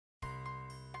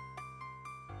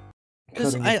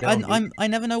Because I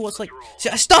never know what's like. See,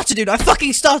 I stutter, dude. I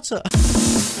fucking stutter.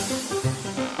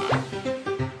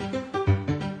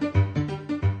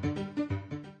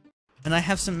 And I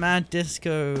have some mad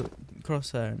disco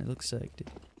crosshair, and it looks sick,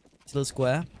 dude. It's a little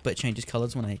square, but it changes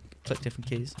colors when I click different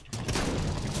keys.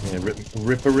 Yeah,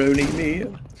 ripperoni me.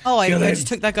 Oh, I just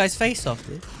took that guy's face off,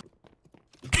 dude.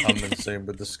 I'm insane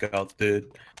with the scout, dude.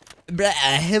 Bruh,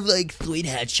 I have like 3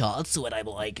 headshots when I'm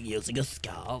like using a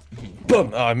scalp.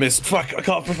 Boom! Oh, I missed. Fuck! I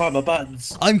can't find my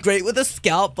buttons. I'm great with a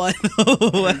scalp, by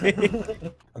the way.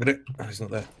 I'm gonna. Oh, he's not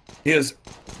there. He is.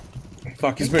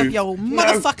 Fuck! He's moved. Yo,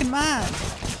 motherfucking man!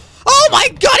 Oh my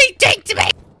god, he dinked me!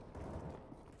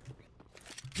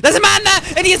 There's a man there,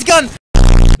 and he has a gun.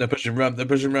 They're pushing ramp. They're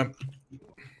pushing ramp.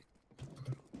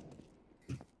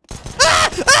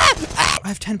 I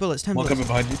have 10 bullets. 10 bullets. One coming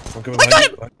behind you. One coming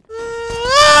behind you.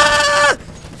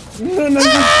 No, no, no.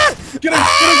 Get him!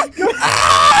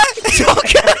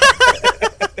 Get him!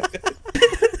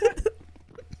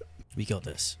 We got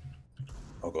this.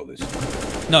 I got this.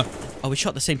 No. Oh, we shot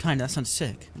at the same time. That sounds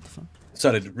sick. What the fuck?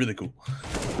 Sounded really cool.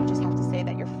 You just have to say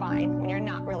that you're fine when you're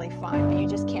not really fine, but you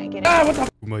just can't get it. Ah, what the?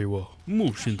 OMAE WA. No,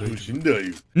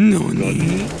 No, no.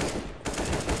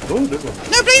 Oh, there's one.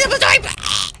 No, please, I'm dying.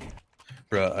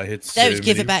 Bruh, I hit so Don't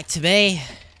give it back to me.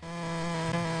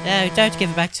 No, don't give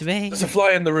it back to me. There's a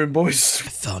fly in the room, boys. I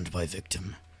found my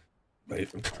victim. Wait.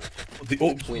 The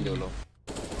orb. Window low.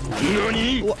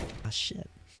 What? Oh, shit.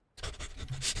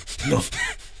 No.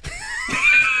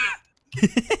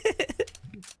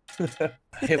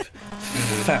 Hip.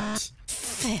 Fat.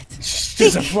 Fat.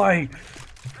 There's a fly.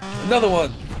 Another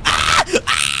one.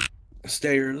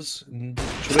 Stairs.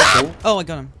 Triple. Oh, I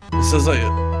got him. It says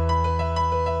that.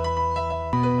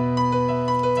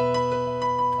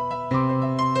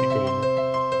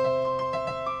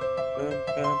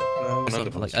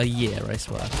 For like a year, I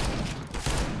swear.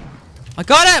 I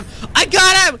got him! I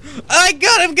got him! I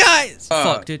got him, guys!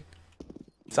 Fuck, dude.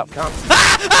 What's up, cunt?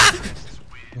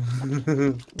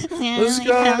 Let's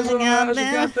go!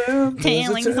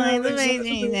 Tailing flies of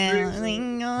aging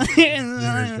Oh,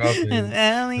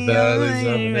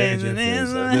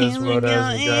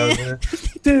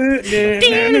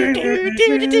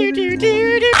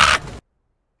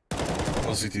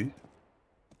 CT. I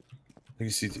think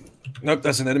it's CT. Nope,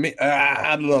 that's an enemy.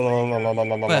 Ah,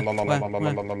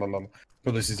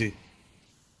 probably CT.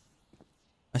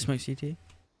 I smoke CT.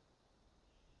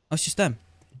 Oh, it's just them.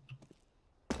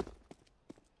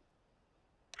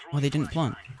 Oh, they didn't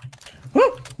plant.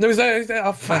 No, he's there, he's there.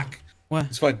 Oh, fuck. Where?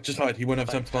 It's fine, just hide. He won't have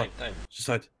time to plant. Just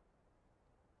hide.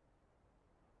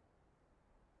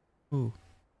 Ooh.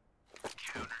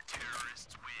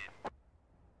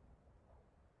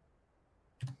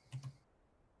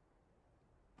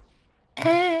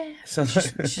 Sounds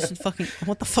like... It's just fucking.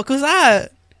 What the fuck was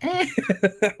that? I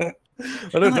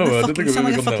don't know. I don't think I've sound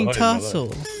ever like a gone fucking that high in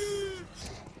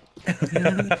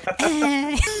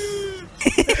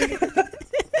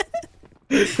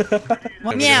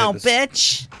my life. Meow,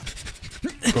 bitch.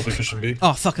 Probably pushing B.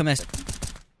 Oh fuck, I missed.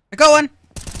 I got one.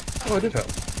 Oh, I did help.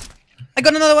 I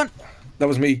got another one. That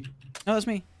was me. No, that's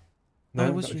me. No, Oh,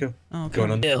 it was that you. kill. Oh, okay.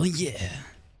 Going on. Hell yeah.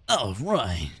 All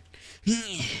right.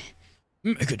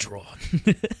 Megatron.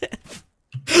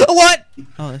 What?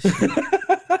 Oh, that's shit.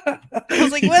 I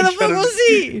was like, where the fuck was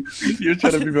he? You were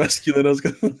trying to be masculine. I was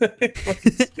going.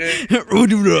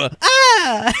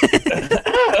 Ah!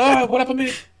 Oh, what happened to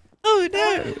me? Oh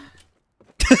no!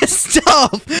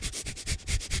 Stop!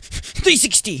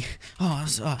 360. Oh,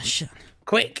 shit.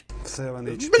 Quick! 7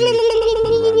 HP.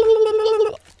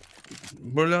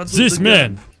 This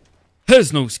man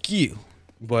has no skill.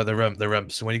 Boy, they're ramp. They're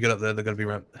ramp. So when you get up there, they're gonna be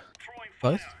ramp.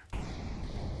 Both?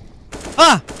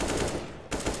 Ah!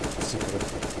 Secret.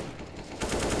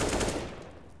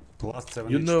 Plus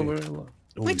 7 You know HP. where.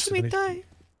 Oh, Makes me die.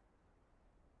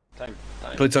 Time.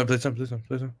 Play time. Play time. Play time.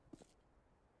 Play time.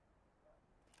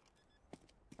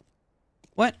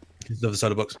 What? He's the other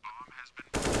side of the box.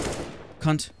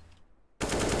 Cunt.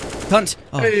 Cunt!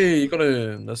 Oh. Hey, you got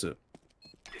him. That's it.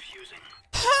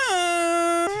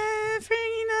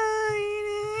 Every night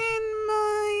in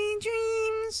my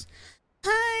dreams,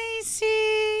 I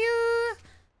see you.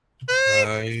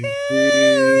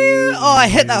 Oh, I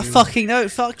hit that fucking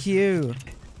note. Fuck you.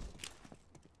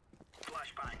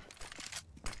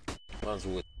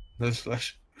 There's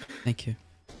flash. Thank you.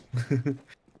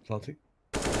 Planting.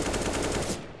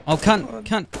 Oh,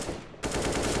 cunt.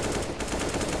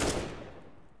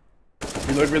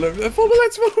 Reload, reload. 4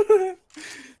 bullets, 4 bullets.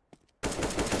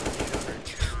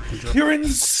 You're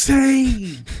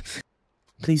insane.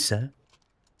 Please, sir.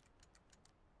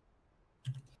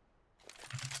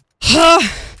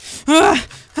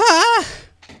 Ah!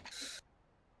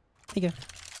 There you go.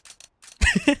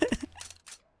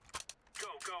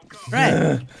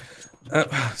 Right.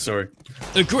 Sorry.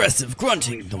 Aggressive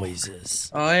grunting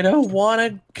noises. I don't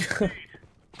want to.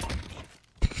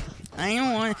 I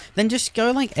don't want. Then just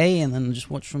go like A and then just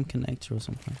watch from connector or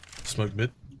something. Smoke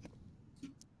mid.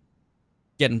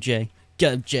 Get him, Jay.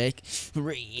 Get him, Jake.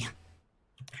 Three.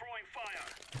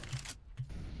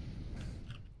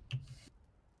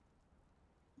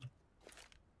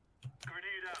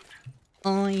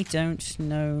 I don't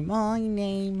know my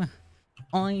name.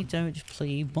 I don't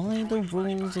play by the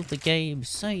rules of the game,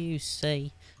 so you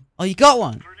say. Oh, you got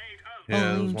one?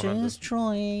 Yeah, I'm just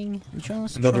trying.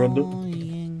 Just Another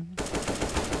trying.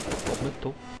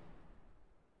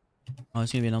 Oh,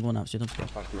 it's gonna be another one after.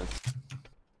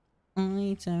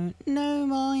 I don't know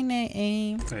my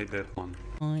name. Hey, that one.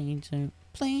 I don't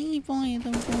play by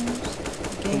the rules.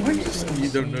 Why are you saying you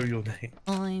don't know your name?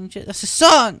 I'm just. That's a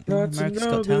song! Not to America's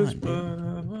know Got this,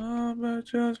 Talent. but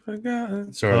just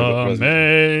forgotten. Sorry.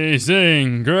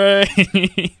 Amazing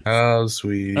grace. How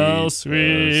sweet. How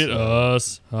sweet a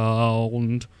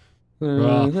sound.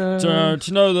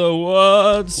 Don't know the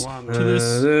words to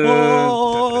this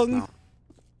song.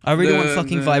 I really want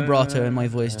fucking vibrato in my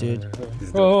voice, dude.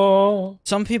 Oh.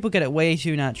 Some people get it way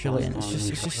too naturally, and it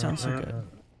just sounds so good.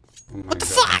 Oh my What the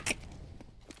God. fuck?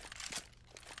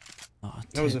 Oh,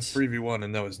 That was a tits. 3v1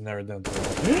 and that was narrowed down to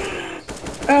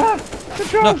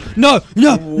No!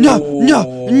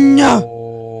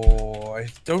 I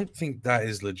don't think that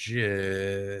is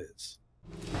legit.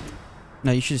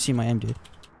 No, you should have seen my aim, dude.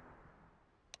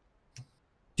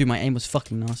 Dude, my aim was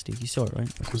fucking nasty. You saw it,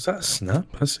 right? Was that a snap?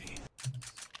 I see.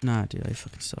 Nah, dude, I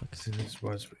fucking suck.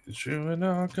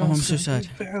 Oh, I'm so sad.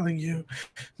 Failing you.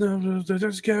 No,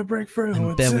 just can't break through. I'm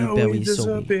until very, we very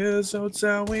sorry. disappear, so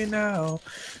tell me now.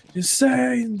 You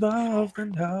say love,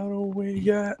 and how do we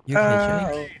get You okay,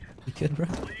 out? Jake? You good, bro?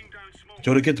 Do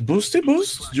you want to get the boosty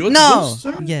boost? Do you want No! the boost,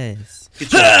 sir? Yes.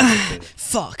 Get your ass up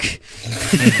Fuck.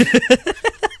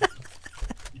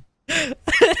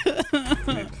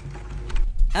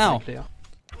 Ow.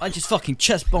 I just fucking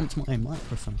chest bumped my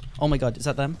microphone. Oh my god, is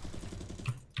that them?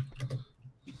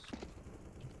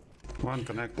 One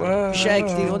connector. there. Shake,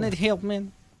 do you need help,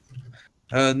 man?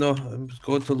 No, I'm just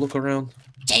going to look around.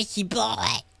 Jakey boy!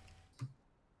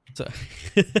 So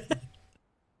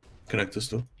Connector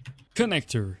still.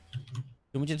 Connector. Do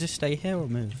you want me to just stay here or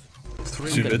move?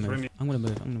 Three Shoot mid, it. three mid. I'm gonna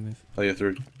move, I'm gonna move. Oh, yeah,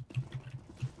 through.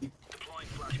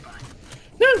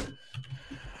 No!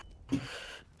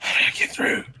 How did I get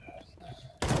through?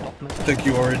 Thank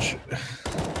you, Orange.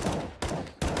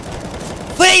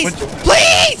 Please!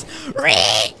 Please!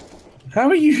 How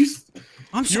are you?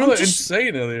 I'm You so, were I'm like just,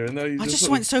 insane earlier, and now you I just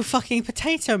sort went so fucking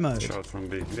potato mode. Shot from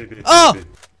B. B, B, Oh! B.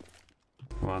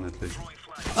 One at least.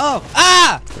 Oh!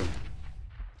 Ah!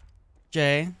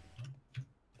 Jay.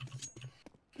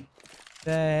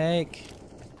 Jake.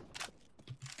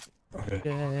 Okay.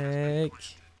 Jake.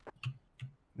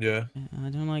 Yeah. I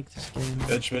don't like this game.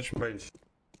 Edge. Range.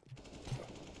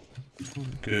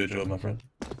 Good job, my friend.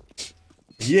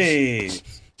 Yay!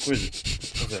 Where is it?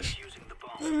 What's that?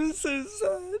 I'm so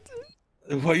sad.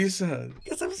 Why are you sad?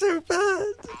 Because I'm so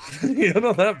bad. You're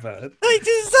not that bad. I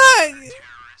just suck!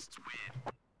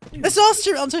 This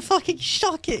Austrian rounds are fucking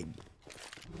shocking.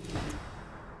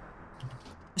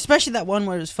 Especially that one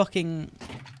where it's fucking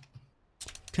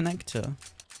connector.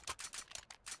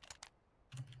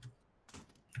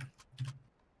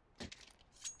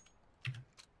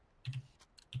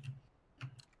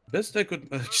 Best I could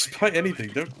just buy anything.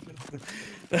 Don't.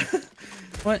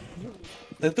 What?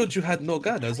 I thought you had no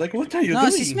gun. I was like, what are you No,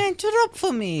 doing? she's meant to drop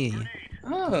for me.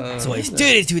 Ah, So I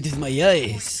stared into it with my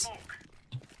eyes.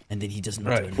 And then he doesn't do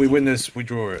right, anything. we win this. We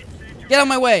draw it. Get out of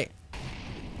my way!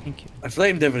 Thank you. I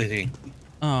flamed everything.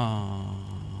 Oh.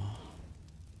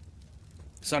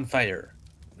 It's on fire.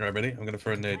 Alright, ready? I'm gonna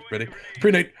throw a nade. Ready?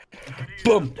 Pre-nade.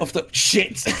 Boom! Off the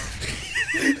shit!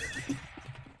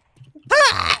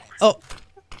 Oh.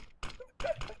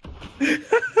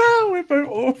 We're both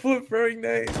awful at throwing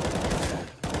nades.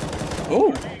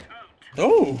 Oh!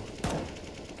 Oh!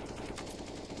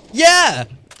 Yeah!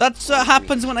 That's what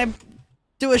happens when I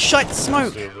do a shite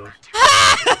smoke. Woo!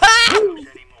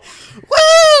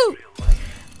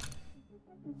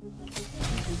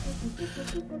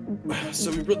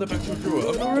 So we brought that back to a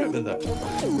draw. I'm alright with that.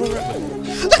 I'm alright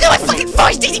with Look at my fucking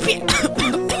voice, DDP!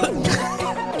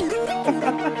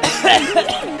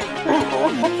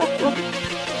 that.